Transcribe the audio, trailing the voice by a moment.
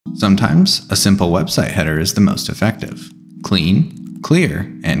Sometimes a simple website header is the most effective. Clean,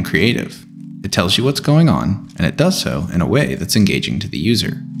 clear, and creative. It tells you what's going on, and it does so in a way that's engaging to the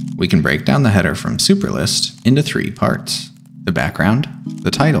user. We can break down the header from Superlist into 3 parts: the background,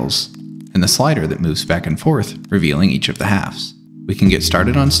 the titles, and the slider that moves back and forth, revealing each of the halves. We can get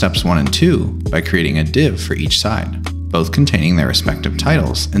started on steps 1 and 2 by creating a div for each side, both containing their respective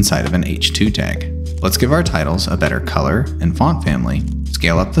titles inside of an h2 tag. Let's give our titles a better color and font family,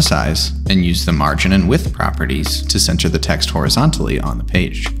 scale up the size, and use the margin and width properties to center the text horizontally on the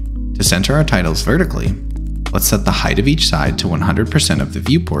page. To center our titles vertically, let's set the height of each side to 100% of the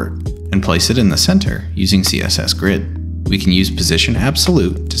viewport and place it in the center using CSS Grid. We can use position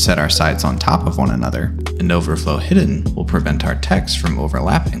absolute to set our sides on top of one another, and overflow hidden will prevent our text from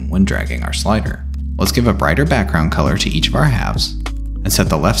overlapping when dragging our slider. Let's give a brighter background color to each of our halves and set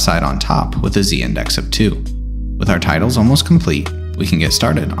the left side on top with a z-index of 2. With our titles almost complete, we can get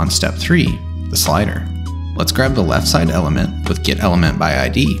started on step 3, the slider. Let's grab the left side element with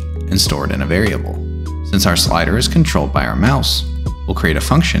getElementById and store it in a variable. Since our slider is controlled by our mouse, we'll create a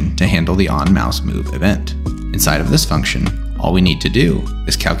function to handle the onMouseMove event. Inside of this function, all we need to do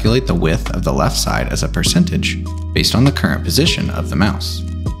is calculate the width of the left side as a percentage based on the current position of the mouse.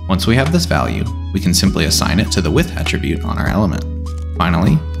 Once we have this value, we can simply assign it to the width attribute on our element.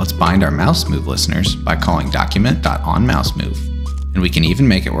 Finally, let's bind our mouse move listeners by calling document.onMouseMove, and we can even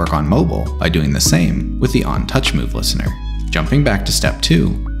make it work on mobile by doing the same with the onTouchMove listener. Jumping back to step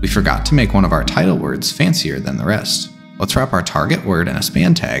 2, we forgot to make one of our title words fancier than the rest. Let's wrap our target word in a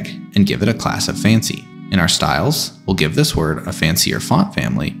span tag and give it a class of fancy. In our styles, we'll give this word a fancier font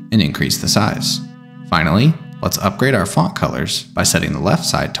family and increase the size. Finally, let's upgrade our font colors by setting the left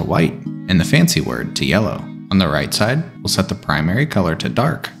side to white and the fancy word to yellow. On the right side, we'll set the primary color to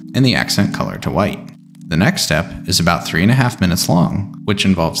dark and the accent color to white. The next step is about 3.5 minutes long, which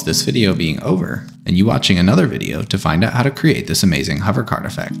involves this video being over and you watching another video to find out how to create this amazing hover card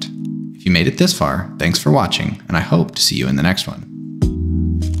effect. If you made it this far, thanks for watching, and I hope to see you in the next one.